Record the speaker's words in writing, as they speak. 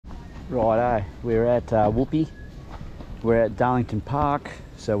Righto, we're at Whoopi. We're at Darlington Park,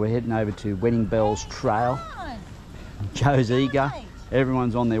 so we're heading over to Wedding Bells Trail. Joe's eager,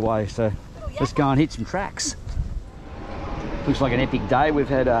 everyone's on their way, so let's go and hit some tracks. Looks like an epic day. We've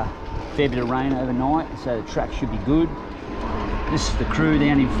had a fair bit of rain overnight, so the track should be good. This is the crew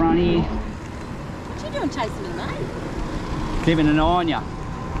down in front here. What you doing chasing me, mate? Keeping an eye on you.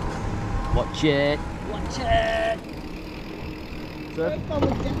 Watch it. Watch it. So,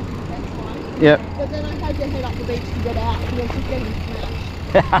 yep. But then I had to head up the beach to get out and then she's getting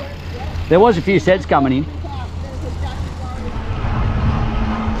smashed. There was a few sets coming in.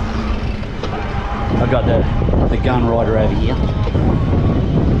 I've got the gun rider over here.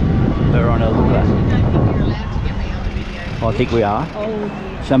 We're on a look at that. I think we are.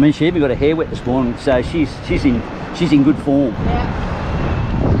 Oh. So I mean, we got her hair wet this morning, so she's in good form. Yeah.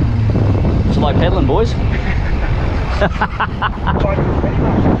 It's like peddling, boys.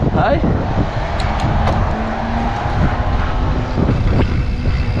 Hey?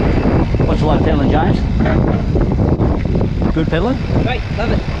 What's it like peddling, James? Good peddling? Great,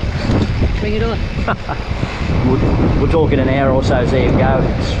 love it. Bring it on. We're talking an hour or so, so there you go.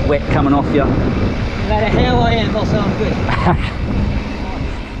 Sweat coming off you. No matter how I am, also I'm good.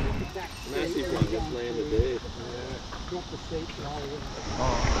 Massive one just landed there. Drop the seats and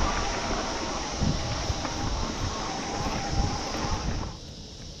all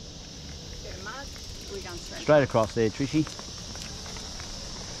Straight across there, Trishy.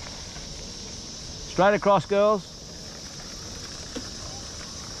 Straight across, girls.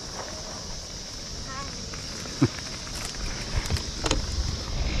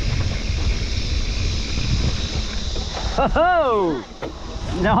 Ho-ho!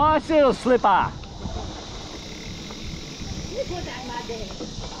 Nice little slipper.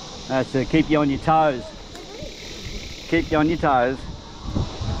 That's to keep you on your toes. Keep you on your toes.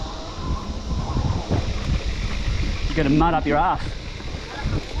 You're going to mud up your ass.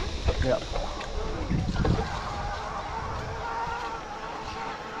 Yep.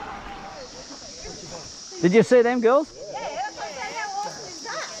 Did you see them, girls? Yeah, that's what I said. How awesome is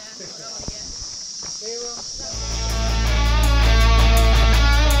that?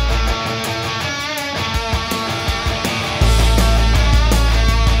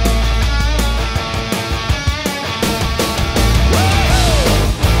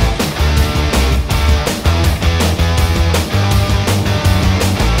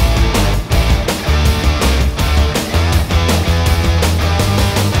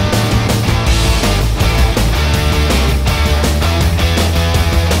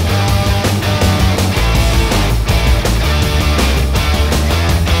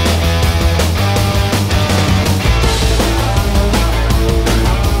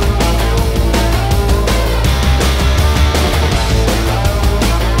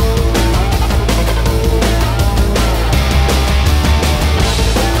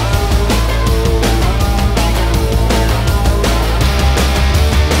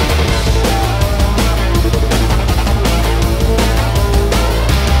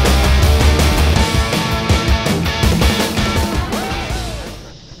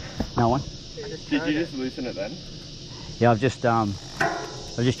 No one? Did you just loosen it then? Yeah, I've just changed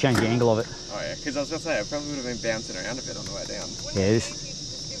the angle of it. Oh yeah, because I was going to say, it probably would have been bouncing around a bit on the way down. Yeah, this.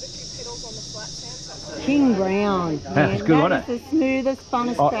 King ground. Yeah, it's good, wasn't it? The smoothest,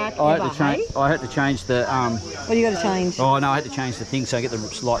 funnest track ever, hey? I had to change the What do you got to change? Oh no, I had to change the thing so I get the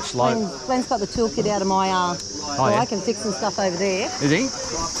light slope. Glenn's got the toolkit out of my Oh, yeah? I can fix some stuff over there. Is he?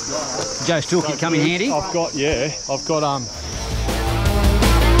 Joe's toolkit come in handy. I've got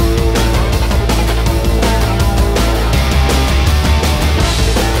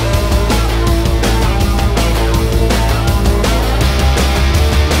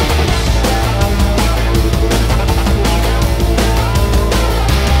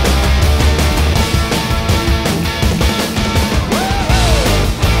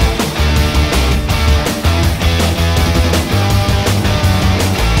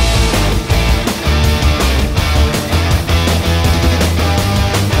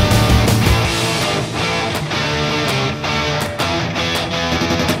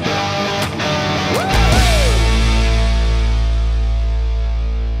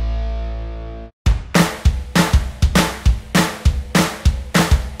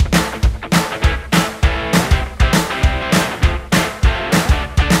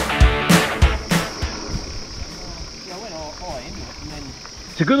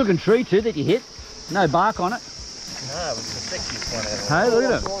It's a good looking tree too that you hit. No bark on it. No, it was the sexiest one out of Hey, look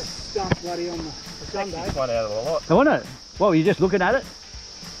at it. Stump bloody on the Sunday. sexiest one out of the lot. Oh, wasn't it? What, were you just looking at it?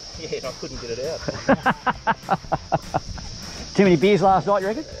 Yeah, and I couldn't get it out. Too many beers last night, you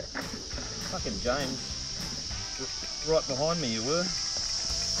reckon? Fucking James. Right behind me you were.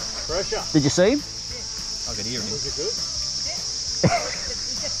 Pressure. Did you see him? I could hear him. Was it good?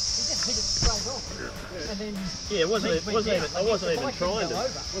 Yeah, I wasn't even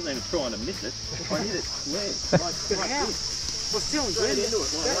trying to miss it. I hit it square. Like this. Well, still straight into it.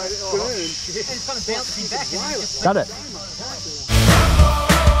 And it's kind of bouncing back. Got it.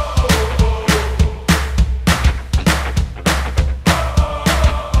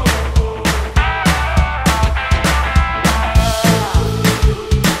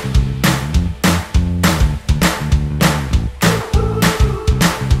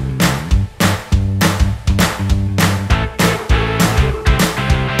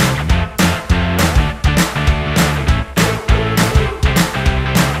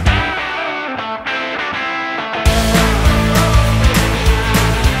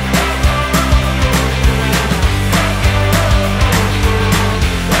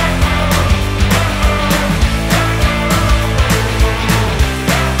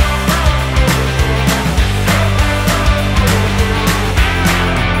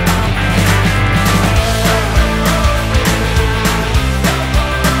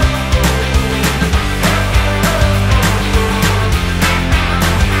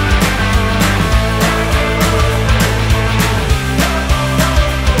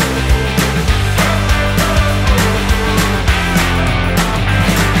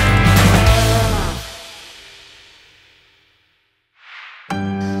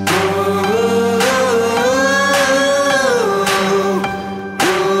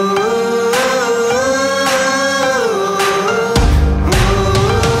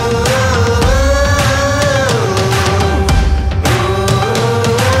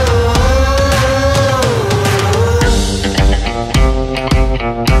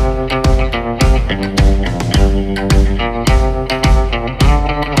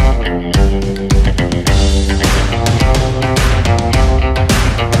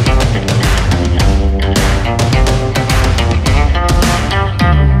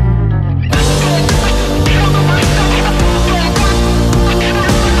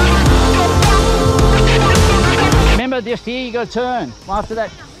 Just here, you got to turn. After that.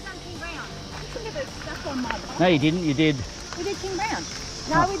 No, we've done King Brown. Look at this stuff on my bike. No, you didn't. You did. We did King Brown.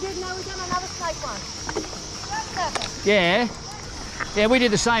 No, we did. No, we done another snake one. What's that? Yeah. Yeah, we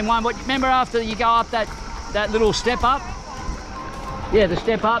did the same one. But remember after you go up that little step up? Yeah, the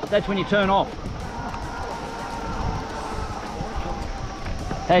step up, that's when you turn off.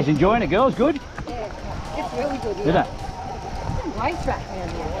 How's you enjoying it, girls? Good? Yeah, it's really good. Isn't it? It's a great track down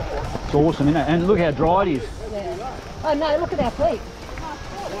here. It's awesome, isn't it? And look how dry it is. Yeah. Oh no, look at our feet.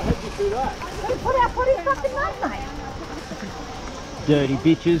 We put our foot in fucking mud, mate. Dirty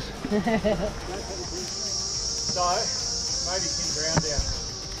bitches. So, maybe King Brown down.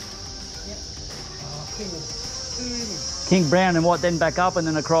 King Brown and what, then back up and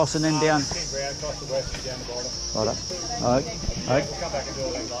then across and then down. King Brown across the west and down the bottom. Righto. Okay. We'll come back and do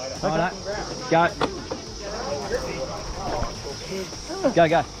all that later. Go. Go,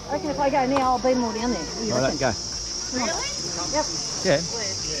 go. I reckon if I go now, I'll be more down there. You Righto, reckon? go. Really? Yep. Yeah.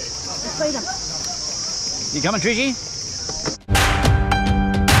 Let's feed them. You coming, Trishy?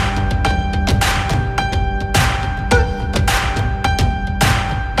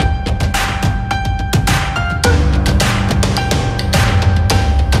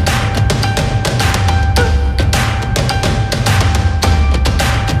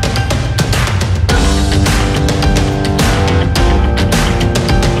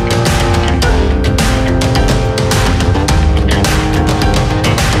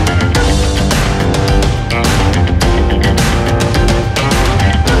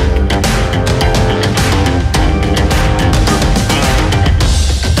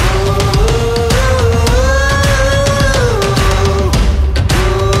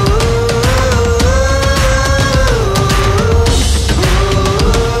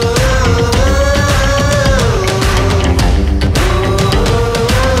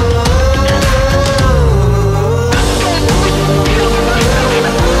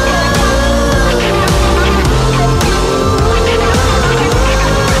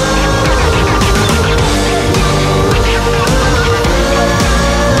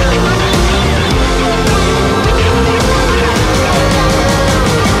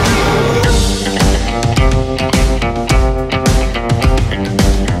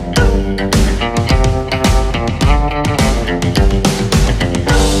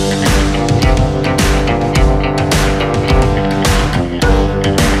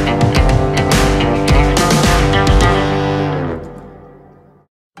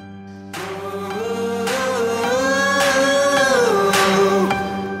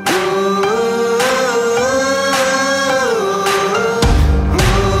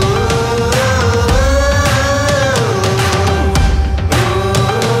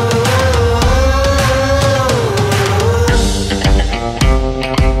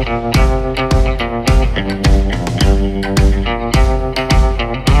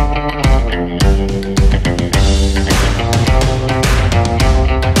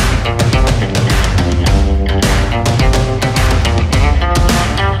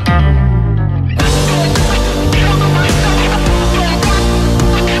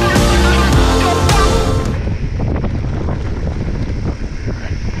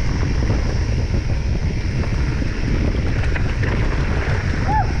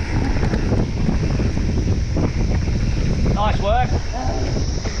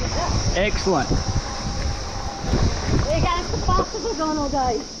 Excellent. There you go, that's the fastest we've gone all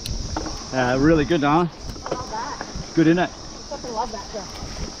day. Really good, darling. I love that. Good, isn't it? I fucking love that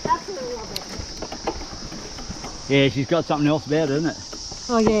stuff. Absolutely love that. Yeah, she's got something else about it, isn't it?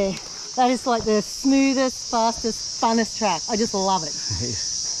 Oh yeah, that is like the smoothest, fastest, funnest track. I just love it.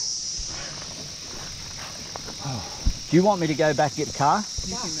 Do you want me to go back and get the car?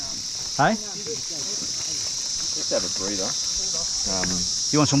 Hey? Just have a breather.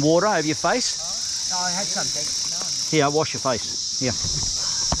 You want some water over your face? No, I had some, thanks. Here, wash your face. Here.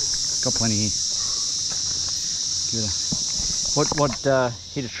 Got plenty here. Give it a... What,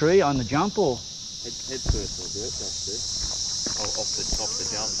 hit a tree on the jump or? Head first will do it, that's it. Oh, off the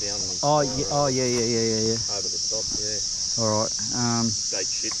jump down. Oh, yeah, Over the top, yeah. All right. Straight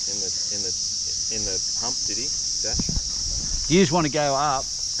shit in the hump, did he? Dash? Do you just want to go up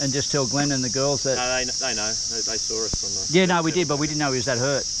and just tell Glenn and the girls that... No, they know. They saw us from the... Yeah, no, we did, but we didn't know he was that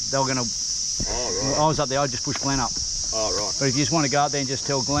hurt. They were going to... Oh, right. I was up there, I just pushed Glenn up. Oh, right. But if you just want to go up there and just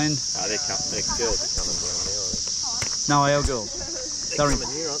tell Glenn... Their girls are coming down here, I think. No, our girls. They're in,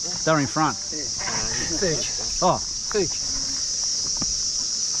 Coming here, aren't they? they're in front. Fooch. Oh, Fooch.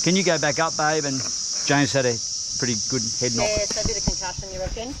 can you go back up, babe? And James had a pretty good head knock. Yeah, so a bit of concussion, you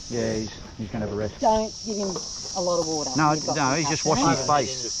reckon? Yeah, he's going to have a rest. Don't give him a lot of water. No, You've got no, he's just concussion. washing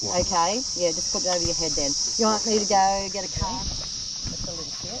his face. Okay, yeah, just put it over your head then. You want me to go get a car? Just a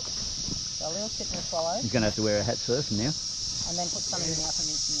little sit. So a little sit and a swallow. He's going to have to wear a hat surfing now. And then put some in your mouth and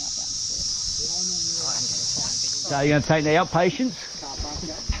rinse your mouth out. So you're going to take the outpatients?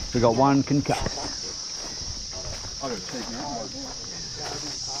 We've got one concussed.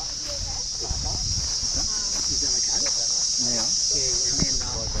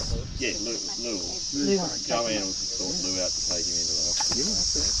 Yeah, Lou. Joanne will sort Lou out to take him into the hospital.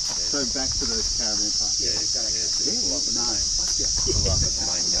 So back to the caravan park.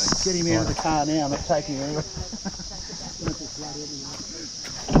 Get him out of the car now, I'm not taking him anywhere.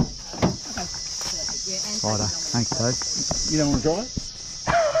 Righto, thanks, Dave. You don't want to drive?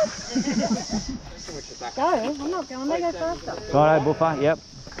 Go, I'm not going, they go faster. Righto, Buffer, yep.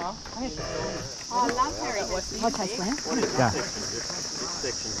 I love Harry. Okay, Glenn. Go.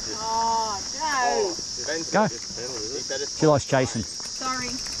 Oh, Joe. Go. She likes chasing.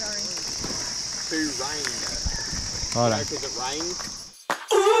 Sorry. Too rain. Righto. Because it rained.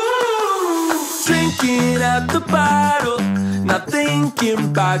 Drinking at the bottle, not thinking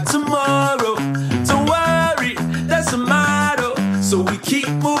about tomorrow. Don't worry, that's a motto, so we keep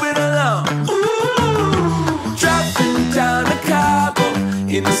moving along. Ooh, driving down to Cabo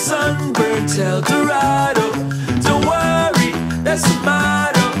in the sunburnt El Dorado. Don't worry, that's a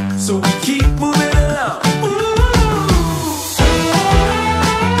motto, so we keep moving along.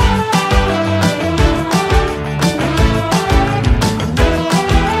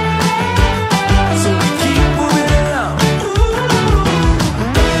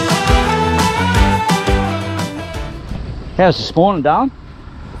 How's this morning, darling?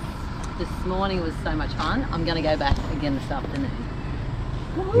 This morning was so much fun. I'm going to go back again this afternoon.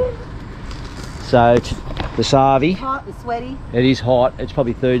 So, the Savi, Hot, it's sweaty. it is hot. It's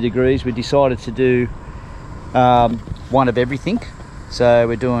probably 30 degrees. We decided to do one of everything. So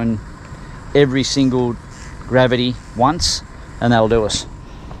we're doing every single gravity once, and that'll do us.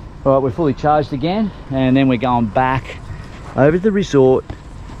 All right, we're fully charged again, and then we're going back over to the resort,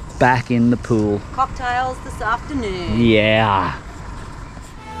 back in the pool. Cocktails this afternoon. Yeah.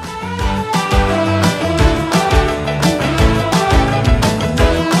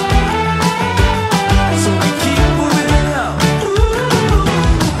 So we keep moving along.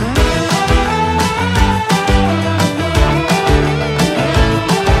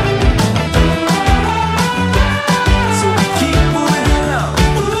 So we keep moving along.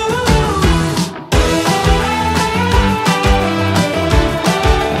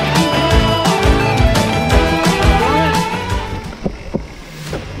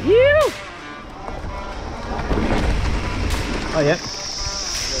 Oh, yeah.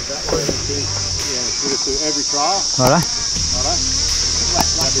 Every trial. Righto.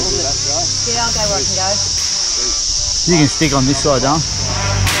 Yeah, I'll go where I can go. You can stick on this side, darling.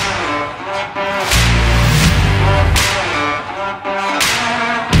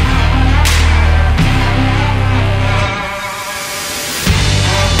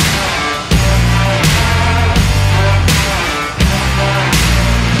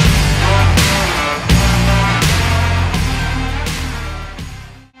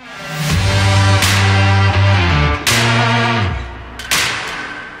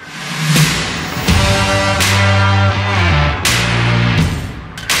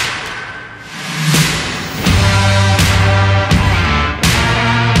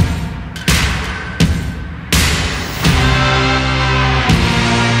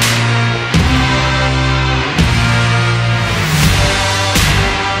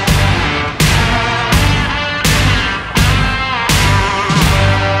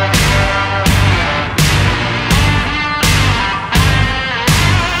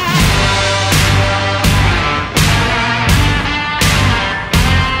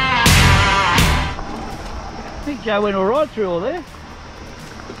 Jo went all right through all there.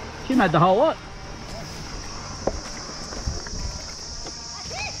 She made the whole lot.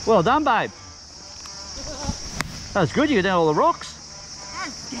 Well done, babe. That was good. You got down all the rocks.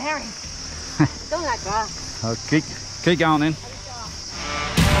 That's scary. Don't that grass. Oh, keep going then.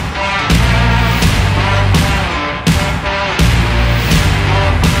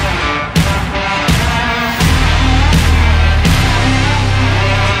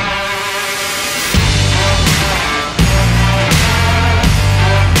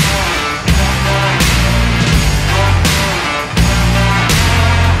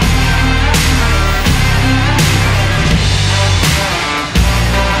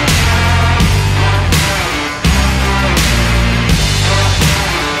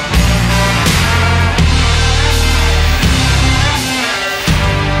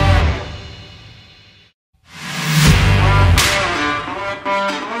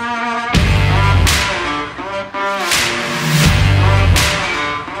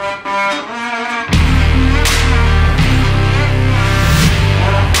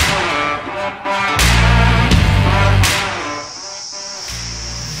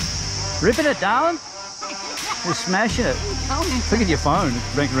 Ripping it, darling. You're smashing it. Look at your phone.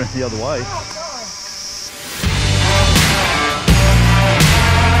 It's blinking around the other way.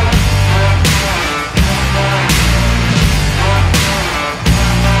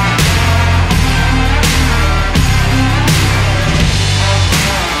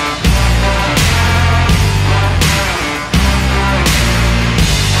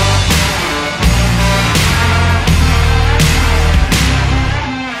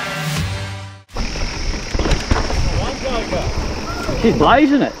 She's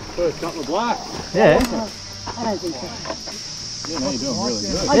blazing it. First couple of blacks. Yeah. I don't think so. Yeah, no, you're doing really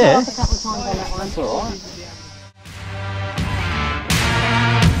good. I Yeah. got off a couple of times on that one. That's all right.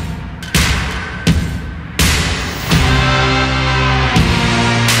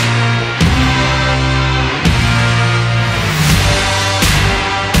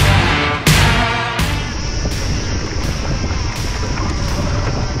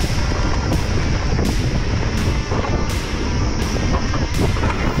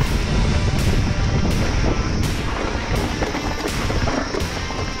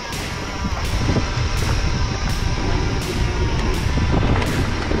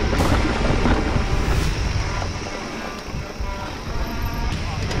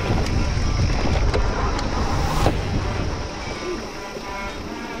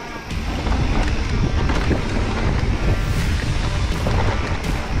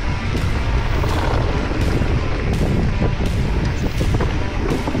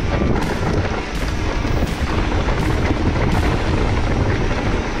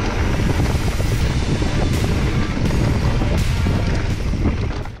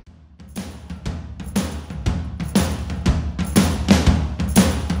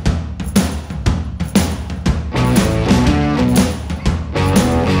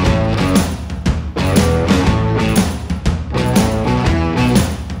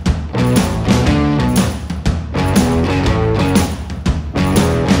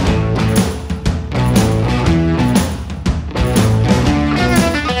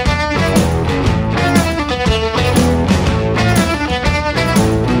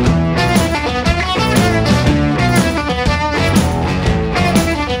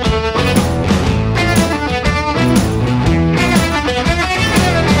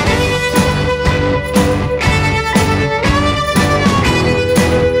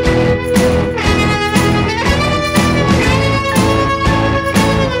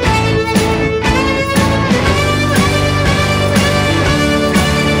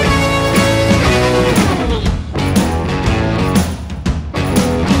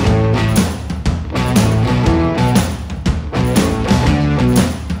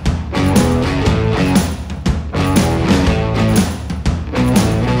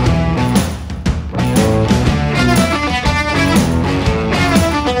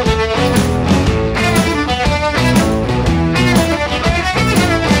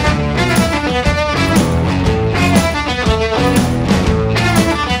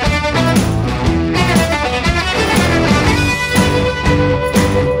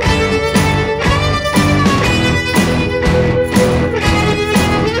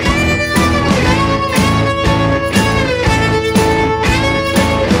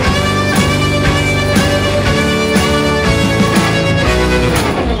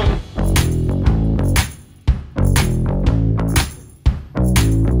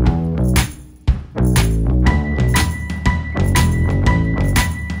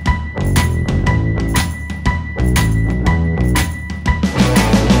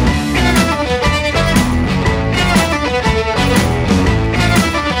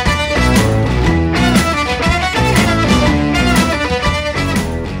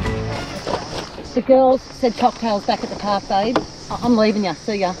 Girls said cocktails back at the park, babe. I'm leaving you.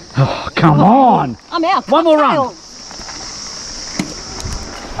 See ya. Oh, come on. I'm out. One more run. Cocktails.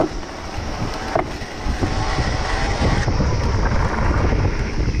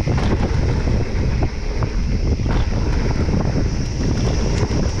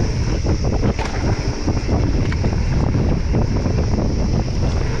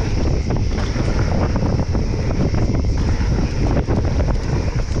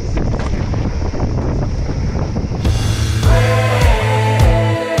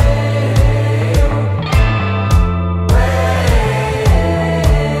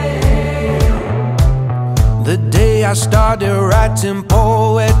 I started writing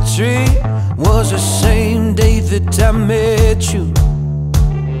poetry was the same day that I met you.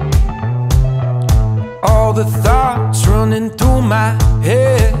 All the thoughts running through my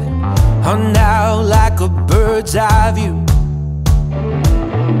head are now like a bird's eye view.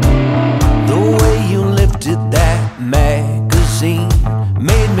 The way you lifted that magazine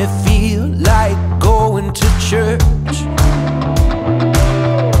made me feel like going to church.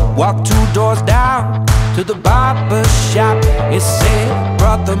 Walked 2 doors down to the barber shop. It said,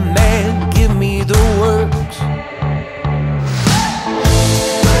 brother man, give me the works.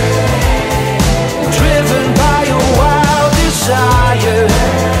 Driven by a wild desire,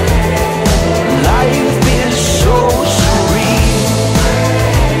 life is so serene.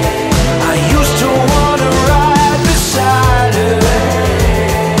 I used to wanna ride beside her,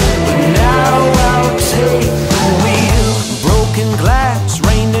 but now I'll take the wheel. Broken glass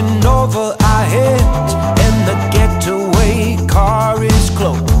raining over our heads, and the getaway car is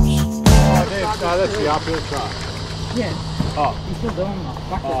closed. Oh, that's the uphill truck. Yeah. Oh. You're still doing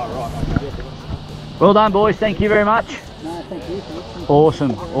that. Oh, right. Well done, boys. Thank you very much. No, thank you.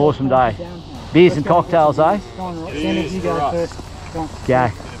 Awesome. Awesome day. Beers and cocktails, eh? Go on, right. Sanders, you go first. Go on. Go.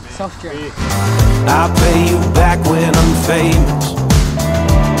 Soft drink. I'll pay you back when I'm famous.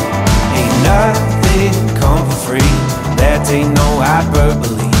 Ain't nothing come for free. That ain't no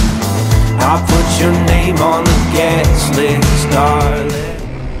hyperbole. I'll put your name on the guest list, darling.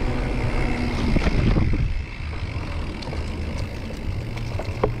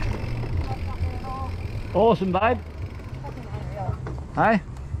 Awesome, babe. Hey?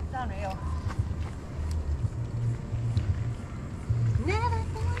 It's unreal.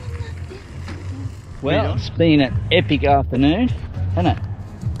 Well, it's been an epic afternoon, hasn't it?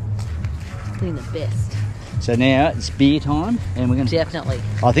 It's been the best. So now it's beer time, and we're going to... Definitely.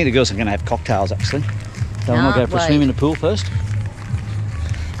 I think the girls are going to have cocktails, actually. So we're not going for a swim in the pool first.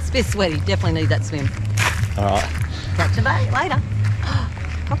 It's a bit sweaty. Definitely need that swim. All right. Catch you later.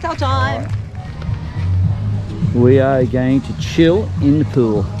 Cocktail time. Right. We are going to chill in the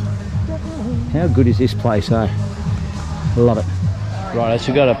pool. How good is this place, eh? Love it. Right, so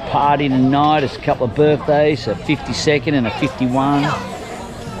we've got a party tonight. It's a couple of birthdays, a 52nd and a 51.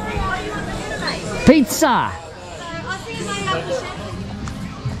 Pizza!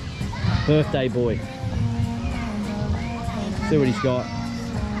 Birthday boy. See what he's got.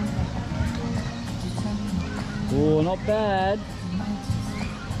 Oh, not bad.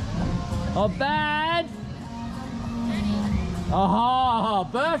 Not bad. Oh,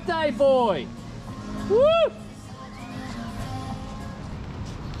 birthday boy. Woo!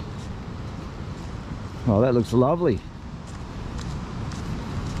 Oh, that looks lovely.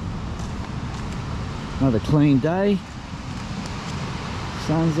 Another clean day.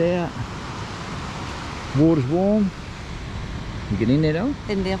 Sun's out. Water's warm. You get in there, Ellen?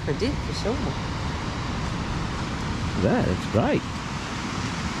 Heading down for a dip for sure. That's great.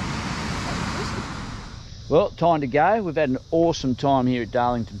 Well, time to go. We've had an awesome time here at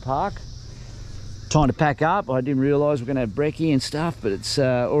Darlington Park. Time to pack up. I didn't realise we're going to have brekkie and stuff, but it's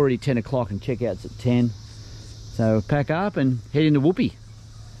already 10 o'clock and checkout's at 10. So pack up and head into Whoopi.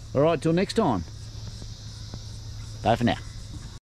 All right, till next time. Bye for now.